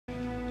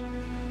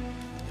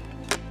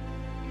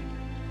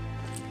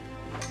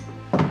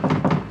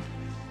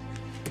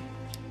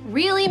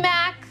Really,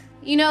 Mac?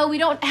 You know, we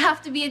don't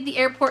have to be at the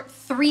airport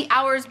 3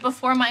 hours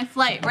before my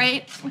flight,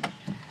 right?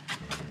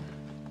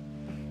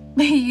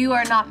 You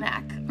are not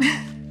Mac.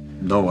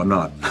 No, I'm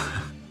not.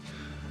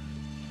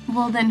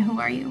 Well, then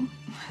who are you?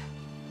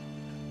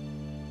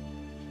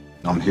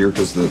 I'm here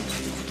because the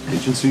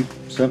agency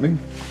sent me.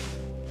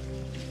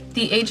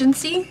 The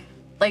agency?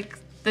 Like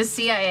the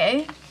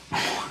CIA?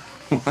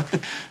 What?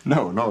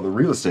 No, the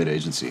real estate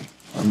agency.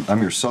 I'm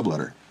your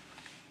subletter.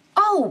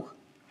 Oh,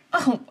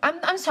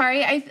 I'm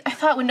sorry. I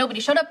thought when nobody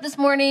showed up this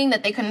morning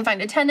that they couldn't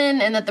find a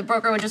tenant and that the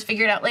broker would just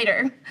figure it out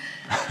later.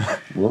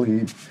 Well,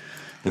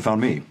 they found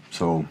me,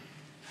 so.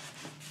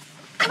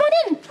 Come on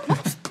in.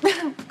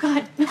 Oh,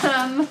 God.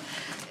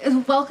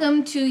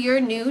 Welcome to your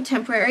new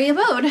temporary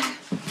abode.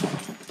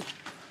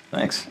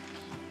 Thanks.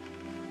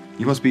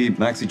 You must be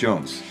Maxie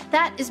Jones.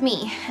 That is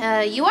me.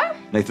 You are?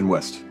 Nathan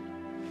West.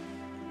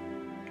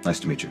 Nice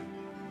to meet you.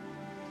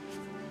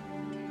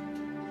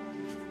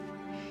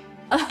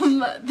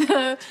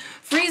 The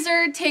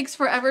freezer takes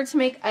forever to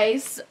make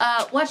ice.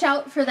 Watch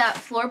out for that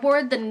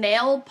floorboard. The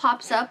nail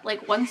pops up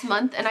like once a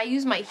month, and I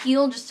use my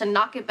heel just to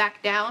knock it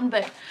back down,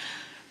 but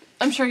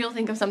I'm sure you'll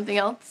think of something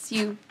else.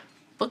 You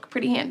look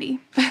pretty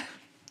handy.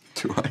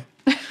 Do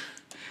I?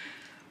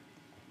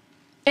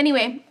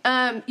 Anyway,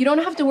 you don't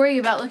have to worry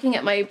about looking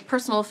at my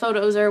personal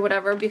photos or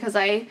whatever because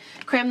I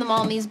crammed them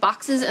all in these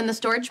boxes and the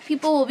storage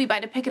people will be by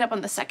to pick it up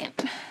on the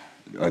 2nd.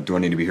 Do I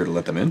need to be here to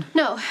let them in?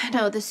 No,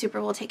 the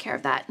super will take care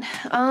of that.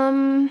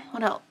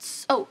 What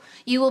else? Oh,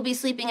 you will be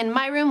sleeping in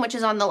my room, which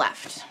is on the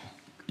left.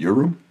 Your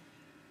room?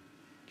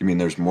 You mean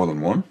there's more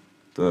than one?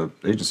 The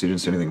agency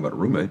didn't say anything about a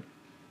roommate.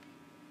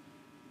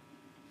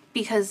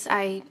 Because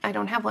I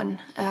don't have one.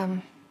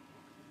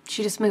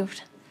 She just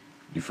moved.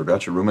 You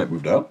forgot your roommate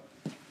moved out?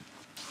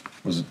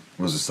 Was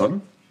it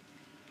sudden?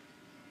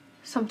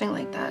 Something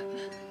like that.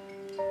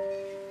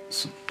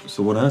 So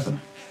what happened?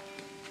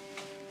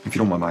 If you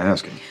don't mind my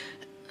asking.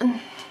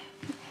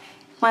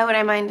 Why would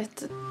I mind?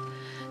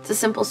 It's a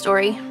simple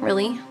story,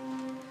 really.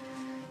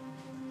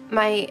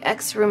 My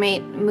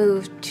ex-roommate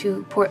moved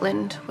to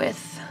Portland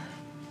with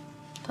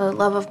the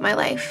love of my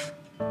life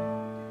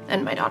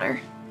and my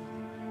daughter.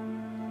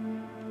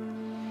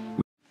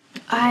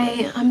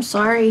 I'm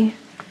sorry.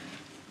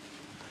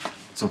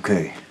 It's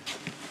okay.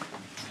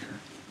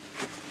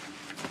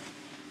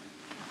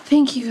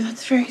 Thank you,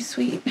 that's very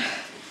sweet.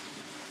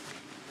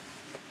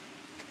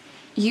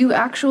 You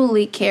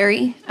actually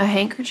carry a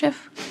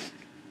handkerchief?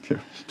 Yeah,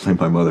 blame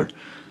my mother.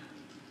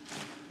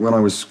 When I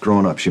was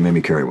growing up, she made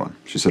me carry one.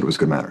 She said it was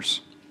good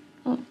manners.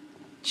 Well,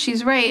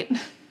 she's right.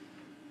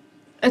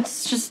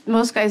 It's just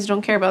most guys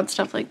don't care about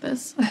stuff like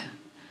this.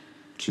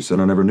 She said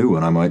I never knew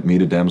when I might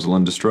meet a damsel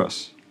in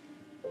distress.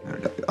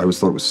 I always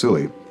thought it was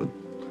silly, but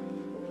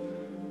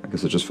I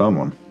guess I just found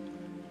one.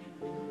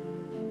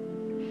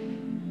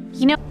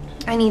 You know,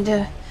 I need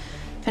to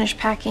finish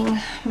packing.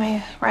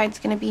 My ride's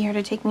gonna be here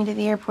to take me to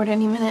the airport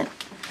any minute.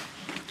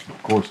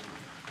 Of course.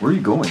 Where are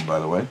you going, by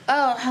the way?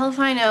 Oh, hell if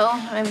I know.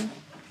 I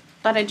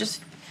thought I'd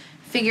just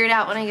figure it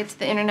out when I get to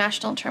the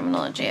international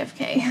terminal at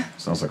JFK.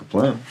 Sounds like a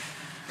plan.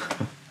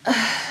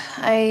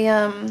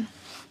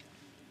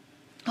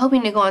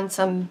 Hoping to go on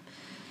some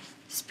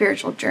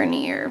spiritual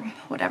journey or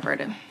whatever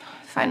to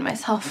find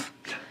myself.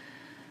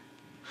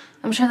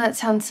 I'm sure that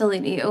sounds silly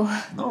to you.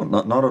 No,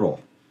 not at all.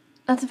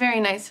 That's very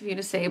nice of you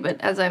to say,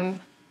 but as I'm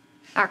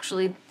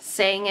actually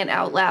saying it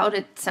out loud,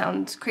 it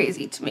sounds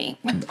crazy to me.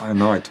 I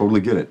know, I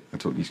totally get it.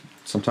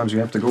 Sometimes you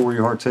have to go where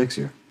your heart takes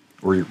you,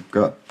 or your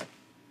gut.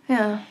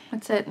 Yeah,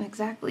 that's it,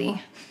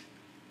 exactly.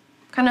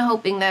 Kind of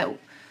hoping that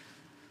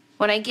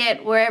when I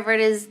get wherever it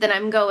is that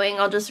I'm going,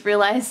 I'll just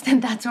realize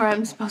that that's where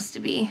I'm supposed to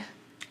be.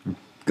 I'm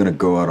gonna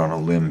go out on a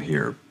limb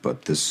here,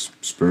 but this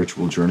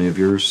spiritual journey of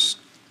yours,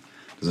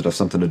 does it have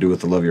something to do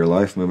with the love of your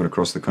life, moving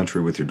across the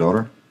country with your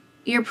daughter?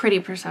 You're pretty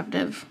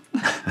perceptive.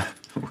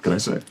 What can I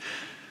say?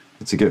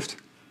 It's a gift.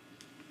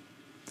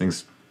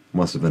 Things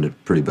must have ended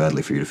pretty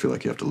badly for you to feel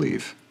like you have to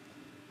leave.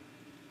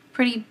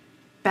 Pretty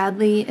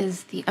badly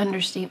is the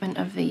understatement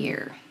of the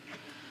year.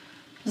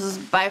 This has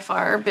by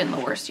far been the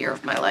worst year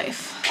of my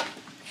life.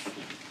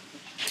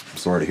 I'm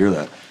sorry to hear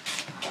that.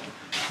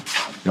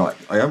 You know,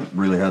 I haven't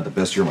really had the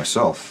best year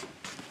myself.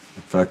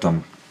 In fact,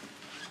 I'm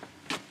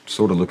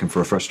sort of looking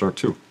for a fresh start,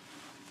 too.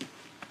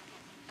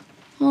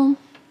 Well,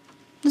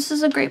 this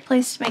is a great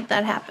place to make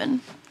that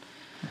happen.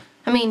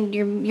 I mean,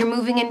 you're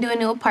moving into a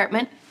new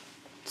apartment,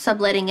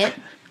 subletting it,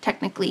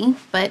 technically,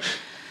 but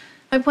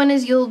my point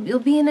is you'll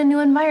be in a new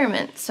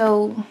environment,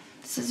 so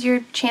this is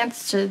your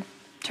chance to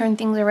turn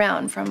things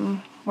around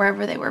from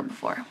wherever they were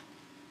before.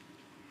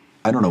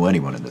 I don't know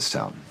anyone in this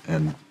town,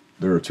 and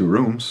there are 2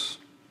 rooms.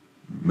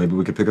 Maybe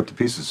we could pick up the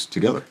pieces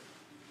together.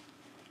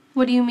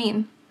 What do you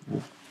mean?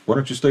 Well, why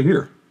don't you stay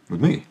here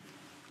with me?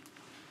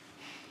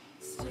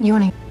 You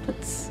wanna...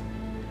 That's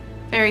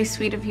very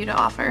sweet of you to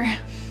offer.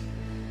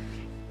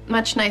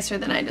 Much nicer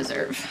than I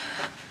deserve.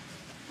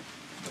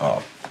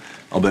 Oh,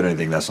 I'll bet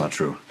anything that's not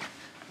true.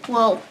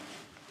 Well,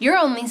 you're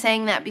only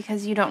saying that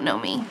because you don't know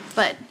me,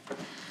 but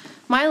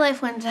my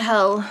life went to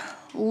hell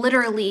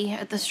literally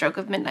at the stroke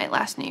of midnight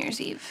last New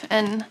Year's Eve.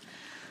 And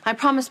I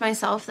promised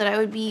myself that I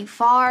would be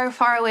far,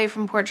 far away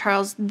from Port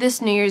Charles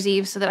this New Year's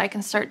Eve so that I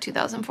can start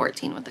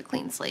 2014 with a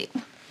clean slate.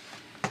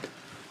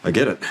 I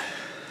get it.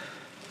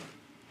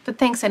 But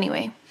thanks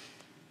anyway.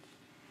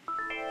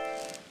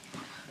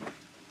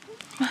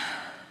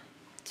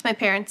 It's my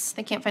parents.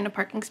 They can't find a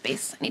parking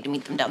space. I need to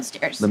meet them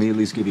downstairs. Let me at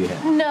least give you a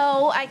hand.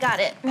 No, I got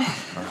it.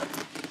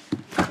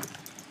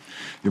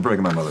 You're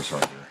breaking my mother's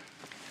heart here.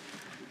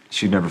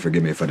 She'd never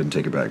forgive me if I didn't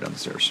take her bag down the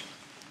stairs.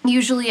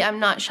 Usually I'm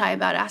not shy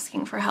about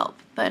asking for help,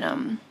 but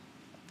I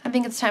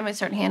think it's time I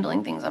start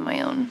handling things on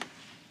my own.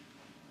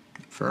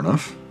 Fair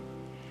enough.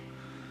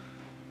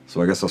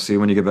 So I guess I'll see you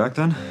when you get back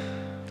then?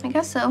 I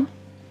guess so.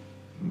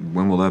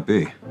 When will that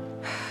be?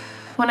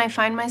 When I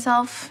find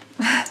myself.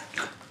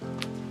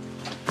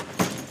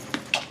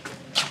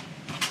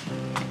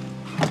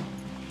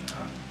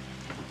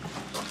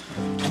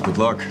 Good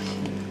luck.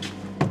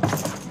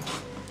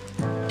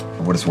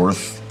 For what it's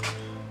worth,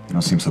 you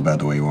don't seem so bad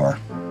the way you are.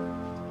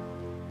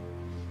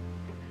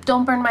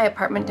 Don't burn my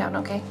apartment down,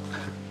 okay?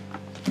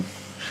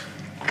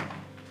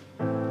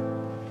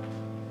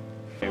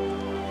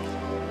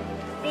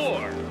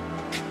 Four,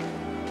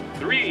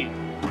 three,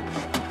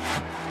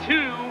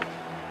 two,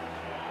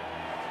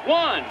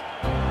 one.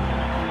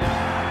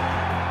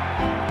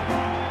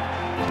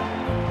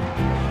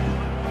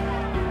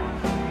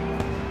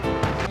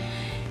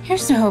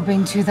 Here's to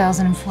hoping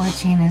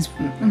 2014 is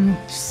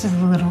just a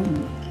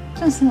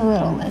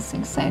little less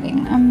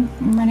exciting. I'm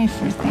ready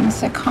for things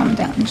to calm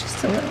down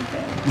just a little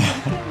bit.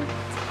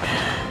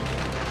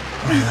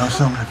 You know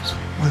something? If it's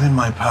within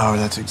my power,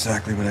 that's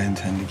exactly what I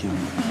intend to give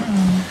you.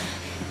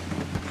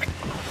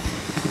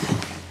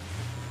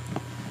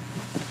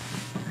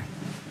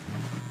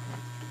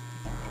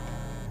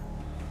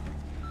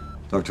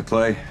 Dr.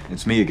 Clay,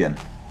 it's me again.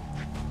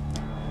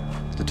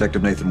 It's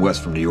Detective Nathan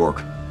West from New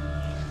York.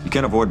 You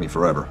can't avoid me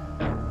forever.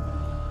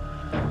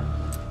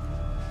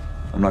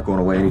 I'm not going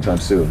away anytime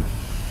soon.